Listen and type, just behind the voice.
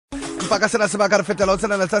empa ka sena sebaka re fetela o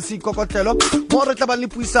tsena tsa seikokotlelo mo re tla ba le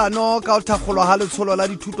puisano ka o thakgolwa ha letsholo la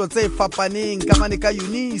dithuto tse fapaneng ka mane ka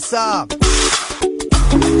UNISA.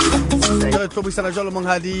 Re tlo buisana jalo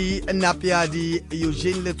Monghadi Napjadi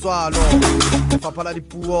Eugene Letsoalo Lefapha la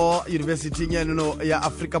Dipuo University ya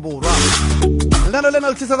Afrika Borwa. Lena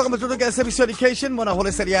le tlisa ka motho ke Service Education mona ho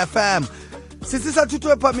le Serie FM. Sitsi sa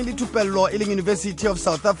thuto e phamili thupello e leng University of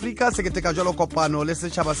South Africa se ke teka jalo kopano le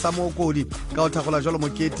setjhaba sa mokodi ka o thakgola jalo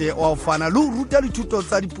mokete o fana le ruta dithuto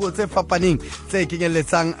tsa dipuo tse fapaneng tse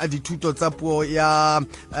kenyelletsang dithuto tsa puo ya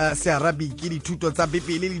Searabic, dithuto tsa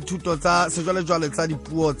Bibele, dithuto tsa sejwalejwale tsa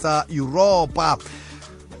dipuo tsa Europa.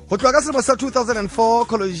 Ho tloha ka selemo sa 2004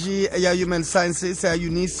 College ya Human Sciences ya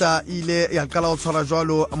UNISA ile ya qala ho tshwara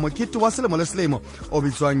jwalo mokete wa selemo le selemo o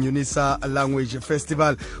bitswang UNISA Language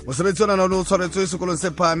Festival. Mosebetsi ona o tshwaretswe sekolong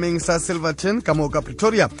se phahameng sa Silverton ka moo ka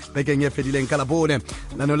Pretoria bekeng e fedileng ka Labone.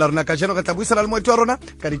 Lano la rona ka jeno re tla buisana le moeti wa rona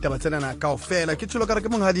ka ditaba tsena kaofela. Ke tsholo ka re ke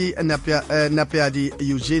Monghadi Napjadi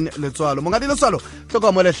Eugene Letsoalo. Monghadi Letsoalo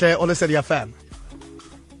tloko mo lehle o le Serie FM.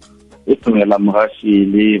 E tumela mogashi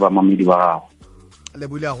le ba mamedi ba gago. Le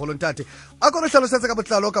bule a holo ntate a go re hlalosetsa ka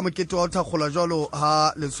botlalo ka mokete wa o thakgola jwalo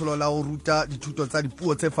ha letsholo la ho ruta dithuto tsa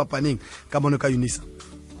dipuo tse fapaneng ka mono ka UNISA.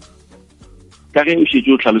 Ka ge o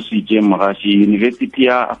shetse o tlhalositse mogashi University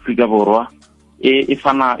ya Afrika Borwa e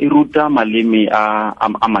fana e ruta maleme a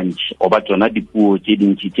mantši o ba tsona dipuo tše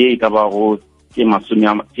dintši tše ka bago tše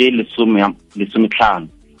lesomehlano.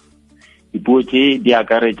 Dipuo tše di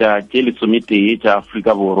akaretša tše lesometee tša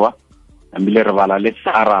Afrika Borwa ambile re bala le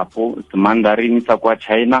Searapo, Mandarin sa kwa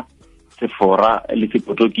China, Sefora le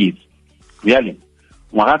Seportuguese. Bjale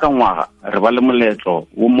ngwaga ka ngwaga re ba le moletlo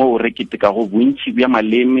o mo re keteka go bontši bja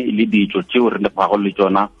maleme le ditšo tšeo re lefago le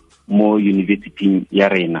tsona mo university ya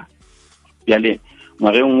rena. Bjale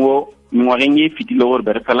ngwageng e fetile gore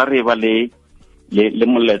be re fela re ba le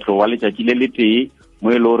moletlo wa letšatši le letee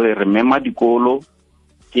mo e le gore re mema dikolo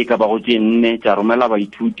ke ka bago tše nne tša romela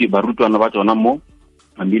baithuti barutwana ba tsona mo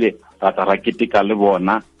ambile ra keteka le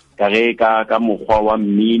bona ka ge ka mokgwa wa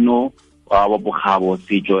mmino wa bogabo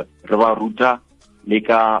setšo re ba ruta le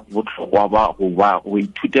ka botlhokwa ba go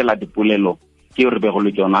ithutela dipolelo ke re bego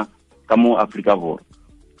le tsona ka mo Afrika Borwa.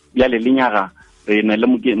 Bjale le nyaga re na le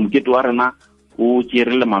mokete wa rena o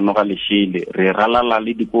tšere le manoga lešele re ralala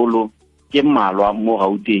le dikolo ke mmalwa mo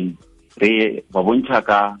Gauteng re ba bontšha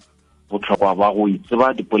ka botlhokwa ba go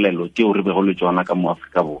itseba dipolelo tšeo re bego le tsona ka mo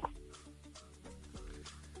Afrika Borwa.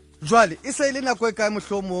 Jwale e se ile nako e kae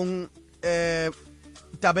mohlomong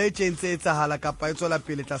taba e tšentse e tsahala kapa e tswela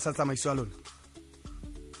pele tlasa tsamaiso ya lona?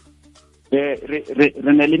 Re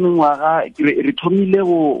na le mengwaga re thomile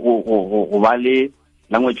go ba le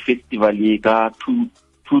language festival ka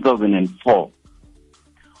 2004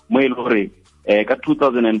 mo e le gore ka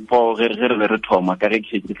 2004 ge re thoma ka ge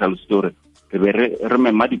ke tlhalositse gore re be re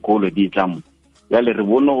mema dikolo di tlamo. Bjale re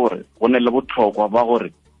bone gore go ne le botlhokwa ba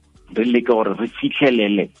gore re leke gore re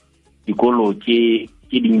fitlhelele dikolo ke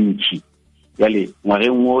dintši. Bjale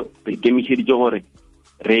ngwageng o re kemišeditše gore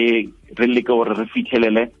re leke gore re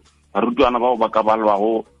fitlhelele barutwana bao ba ka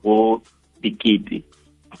balwago go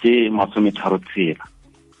 36,000.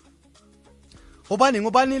 Hobaneng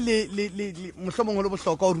le mohlomong go le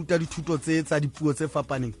bohlokwa ho ruta dithuto tse tsa dipuo tse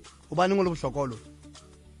fapaneng? Hobaneng go le bohlokwa lo?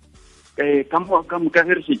 Ka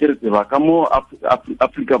ge re šetse re tseba ka mo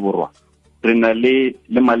Afrika Borwa re na le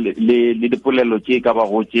dipolelo tše ka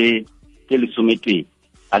bago tše lesometee.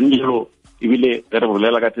 Anjelo ebile re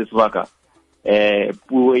bolela ka tse sebaka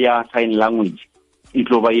puo ya sign language e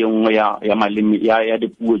tlo ba ye nngwe ya maleme ya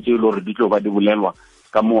dipuo tše le gore di tlo ba di bolelwa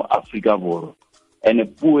ka mo Afrika Borwa. Ene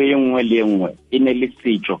puo ye nngwe le nngwe e ne le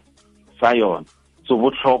setšo sa yona. So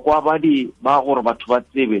botlhokwa ba gore batho ba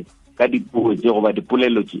tsebe ka dipuo tše goba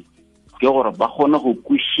dipolelo tše ke gore ba kgone go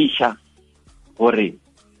kwešiša gore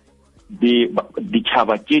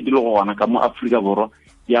ditšhaba tše di le gona ka mo Afrika Borwa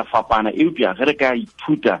di a fapana eupša ge re ka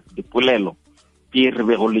ithuta dipolelo ke re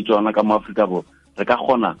bego le tsona ka mo Afrika Borwa re ka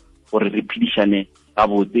kgona gore re phedišane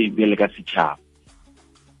gabotse bjale ka setšhaba.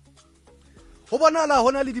 Ho bonala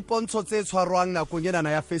hona le dipontsho tse tshwarwang nakong enana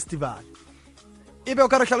ya festival. Ebe o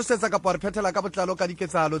ka re hlalosetsa kapa re phethela ka botlalo ka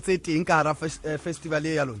diketsahalo tse teng ka hara festival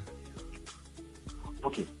ya lona?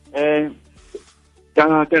 Okay. Ka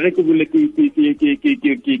ge ke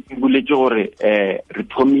boletse gore re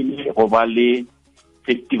thomile go ba le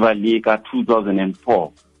festival ka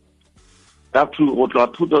 2004 ka go tloga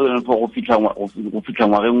 2004 go fitlha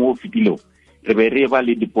ngwageng o fetilego re be re ba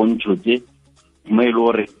le dipontšho tse mo e le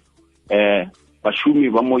gore bašomi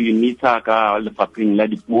ba mo UNISA ka lefapheng la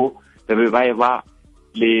dipuo re be ba e ba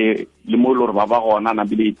le mo e le gore ba gona na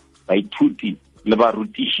bile baithuti le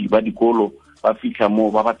barutiši ba dikolo ba fihla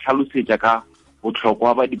mo ba ba tlhalosetsa ka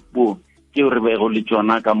botlhokwa ba dipuo ke re be go le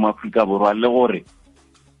tsona ka mo Afrika Borwa le gore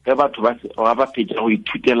ke batho ba fetša go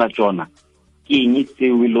ithutela tsona ke eng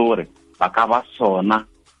tseo le gore ba ka ba sona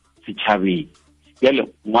setšhabeng. Bjale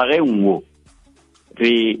ngwageng wo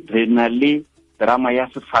re na le drama ya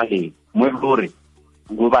sefaleng mo e le gore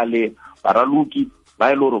go ba le baraloki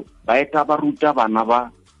ba e le gore ba eta ba ruta bana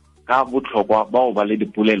ba ka botlhokwa ba go ba le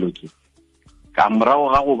dipolelo ke ka morago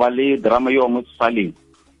ga go ba le drama yo mo sefaleng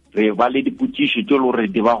re ba le dipotšišo tse le gore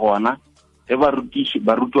di ba gona ge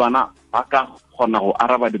barutwana ba ka kgona go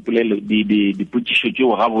araba dipolelo dipotšišo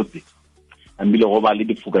tseo gabotse ambile go ba le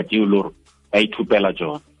difoka tseo le gore ba ithupela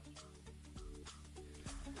tsona.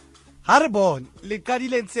 Ha re bone le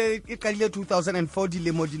kadile ntse e kadile 2004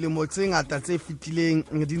 dilemo tse ngata tse fetileng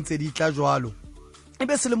di ntse di tla jwalo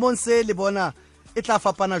ebe selemong se le bona e tla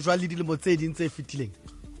fapana jwalo le dilemo tse ding tse fetileng.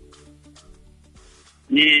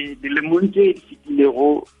 Dilemong tse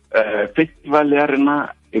fetilego festival ya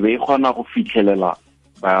rena e be e kgona go fitlhelela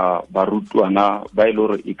barutwana ba e le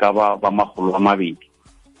gore e ka ba 200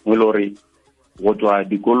 mo e le gore go tswa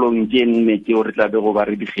dikolong tse nne tseo re tla be go ba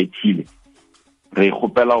re di kgethile re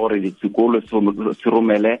gopela gore sekolo se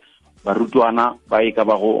romele barutwana ba e ka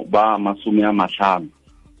ba go ba 50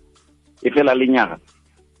 e fela lenyaga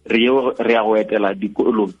re ya go etela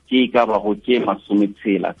dikolo ke ka ba go ke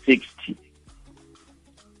 60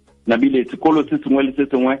 nabile sekolo se sengwe le se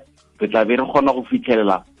sengwe re tla be re kgona go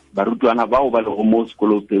fitlhelela barutwana ba ba le go mo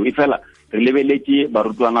sekolo seo e fela re lebeletse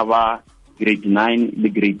barutwana ba grade 9 le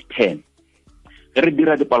grade 10 re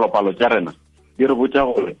dira dipalopalo tsa rena di re botsa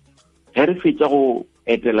gore ge re fetša go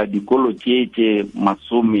etela dikolo tše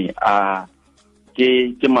 60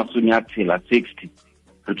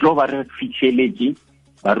 re tlo ba re fitlheletse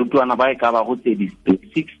barutwana ba e ka ba go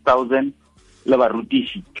 36,000 le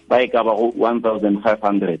barutiši ba e ka ba go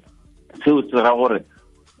 1,500 seo se ra gore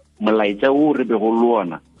molaetša o re be go le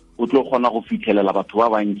ona o tlo kgona go fitlhelela batho ba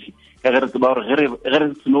bantši ka ge re tseba gore ge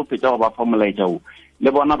re seno fetša go ba fa molaetša o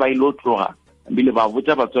le bona ba ile o tloga bile ba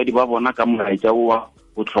botsa batswadi ba bona ka molaetša o wa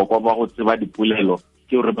botlhokwa ba go tseba dipolelo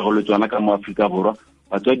ke re be go le tswana ka mo Afrika Borwa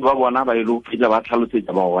batswadi ba bona ba ile o fetša ba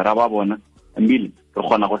tlhalosetsa ba gora ba bona mbile re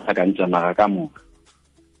kgona go tlhakantšana ka moka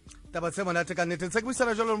taba tse monate ka nnete tse ke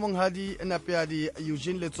buisana jalo Monghadi Napjadi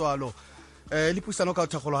Eugene Letsoalo le Puisano ka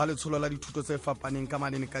thakgolwa ha letsholo la dithuto tse fapaneng ka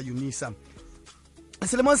manene ka UNISA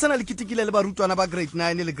selemong sena le kitikile le barutwana ba grade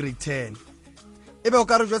 9 le grade 10 ebe o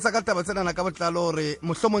ka re jwetsa ka taba tsena ka botlalo gore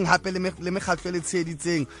mohlomong hape le mekgatlo le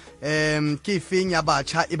tsheditseng ke feng ya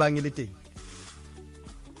batjha e bang le teng.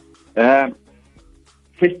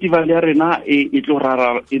 Festival ya rena e tlo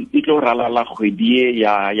ralala kgwedi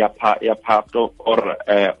ya Phato or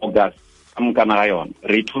August amkana ga yona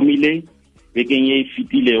re thomile bekeng e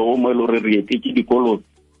fitilego mo le re etetse dikolo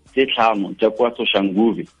tse 5 tša kwa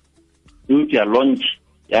Soshanguve ya launch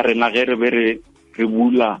ya rena ge re be re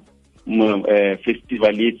bula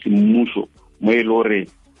festival ye semmušo mo e le gore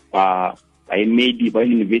baemedi ba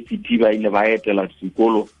university ba ile ba etela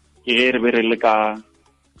sekolo ke ge re be re le ka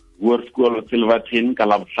World School of Silverton ka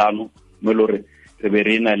Labohlano mo e le gore re be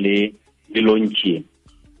re na le launch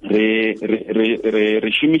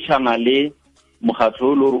re šomišana le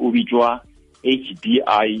mokgatlo o le gore o bitswa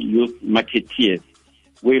HDI Youth Marketeers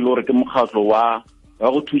o e le gore ke mokgatlo wa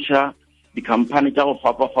go thuša dikhamphane tša go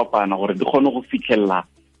fapafapana gore di kgone go fitlhelela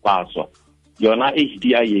baswa yona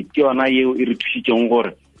HDI ke yona yeo e re thušitšeng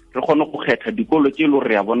gore re kgone go kgetha dikolo tše le gore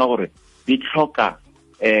re a bona gore di tlhoka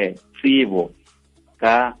tsebo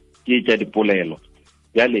ka tše tša dipolelo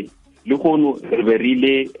bjale le gono re be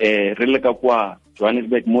re le ka kwa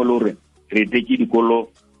Johannesburg mo le gore re etetse dikolo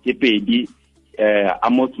tše 2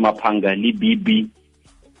 Amos Maphanga le BB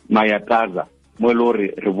Mayataza mo le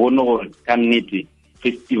gore re bone gore ka nnete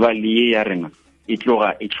festival ye ya rena e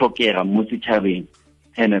tlhokega mo setšhabeng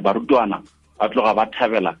ene barutwana ba tloga ba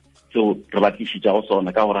thabela tseo re ba tlišitša go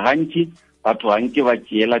sona ka gore gantši batho ganke ba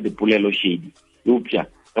tšeela dipolelo šedi eupša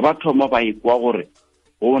ge ba thoma ba ekwa gore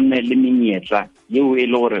go ne le menyetla yeo e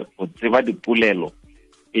le gore go tseba dipolelo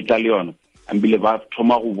e tla le yona ambile ba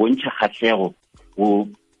thoma go bontšha kgatlhego go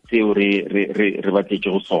tseo re batletše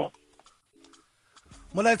go sona.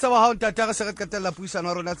 Molaetsa wa hao ntate ga se re qetella puisano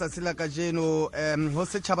ya rona tsatsi la kajeno ho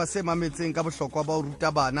setjhaba se mametseng ka bohlokwa ba ho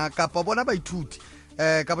ruta bana kapa bona baithuti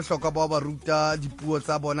ka bohlokwa ba ho ba ruta dipuo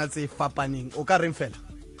tsa bona tse fapaneng o ka reng fela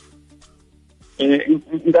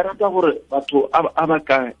nka rata gore batho a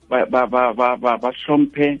ba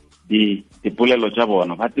hlomphe dipolelo tša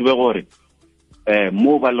bona ba tsebe gore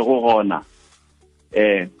mo ba le go gona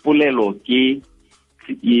polelo ke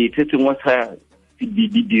se sengwe sa di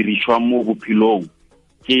dirishwa mo bophelong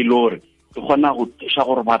ke lore ke gona go tsha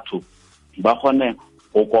gore batho ba kgone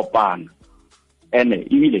go kopana ene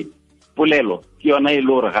ebile polelo ke yona e le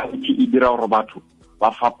gore gantsi e dira gore batho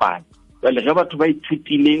ba fapane jale ge batho ba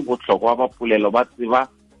ithutile botlhokwa ba polelo ba tseba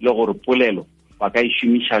le gore polelo ba ka e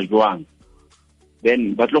šomiša jwang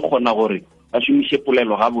then ba tlo kgona gore ba šomiše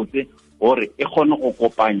polelo gabotse gore e kgone go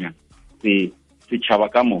kopanya setšhaba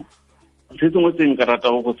ka mo se sengwe se nka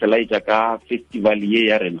ratago go se laetša ka festival ye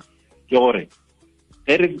ya rena ke gore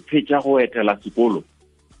ge re phetša go etela sekolo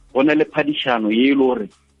go na le phadišano ye e le gore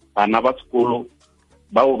bana ba sekolo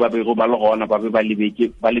bao ba bego ba le gona ba be ba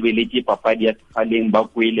lebeletse papadi ya sefaleng ba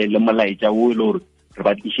kwele le molaetša o e le gore re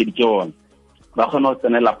ba tlišeditše ona ba kgona go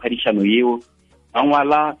tsenela phadišano yeo ba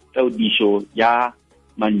ngwala taodišo ya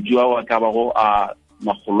mantšu ao a ka bago a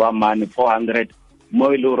 400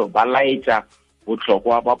 mo e le gore ba laetša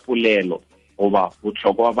botlhokwa ba polelo goba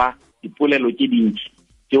botlhokwa ba dipolelo tše dintši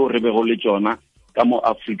tšeo re bego le tšona ka mo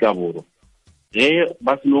Afrika Borwa ge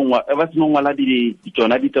ba seno ngwala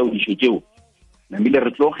tšona ditaodišo tšeo nabile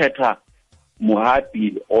re tlo kgetha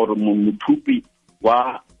mohapi or mothupi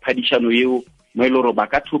wa phadišano yeo mo e le gore ba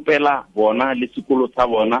ka thopela bona le sekolo sa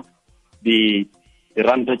bona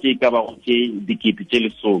diranta tše ka bago tše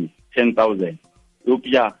 10,000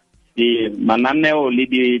 eupša mananeo le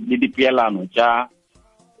dipeelano tša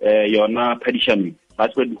yona phadišano ba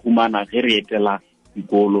tlo di humana ge re etela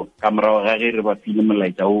dikolo ka morago ga ge re ba file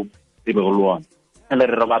molaetša o tsebego le ona ele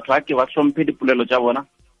re batho a ke ba hlomphe dipolelo tša bona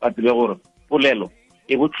ba tsebe gore polelo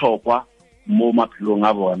e botlhokwa mo maphelong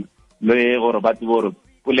a bona le gore ba tsebe gore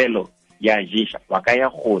polelo ya ješa ba ka ya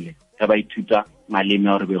gole ge ba ithuta maleme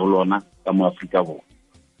a gore bego le ona ka mo Afrika Borwa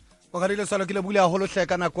Monghadi Letsoalo ke le buile haholo hle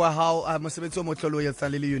ka nako ya hao mosebetsi o motlholo o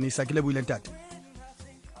etsang le UNISA ke le buile ntate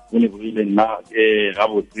o ne buile nna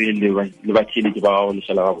gabotse le batšheledi ba gago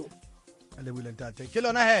lešhala gabotse le buile ntate ke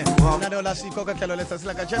lona he lenaneo la siko ka tlhelo letsatsi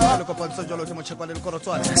la ka jeno le kopantsho jalo ke motšhekwa le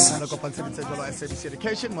lekorotswana le kopantsho ditse jalo SABC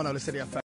Education mona le seria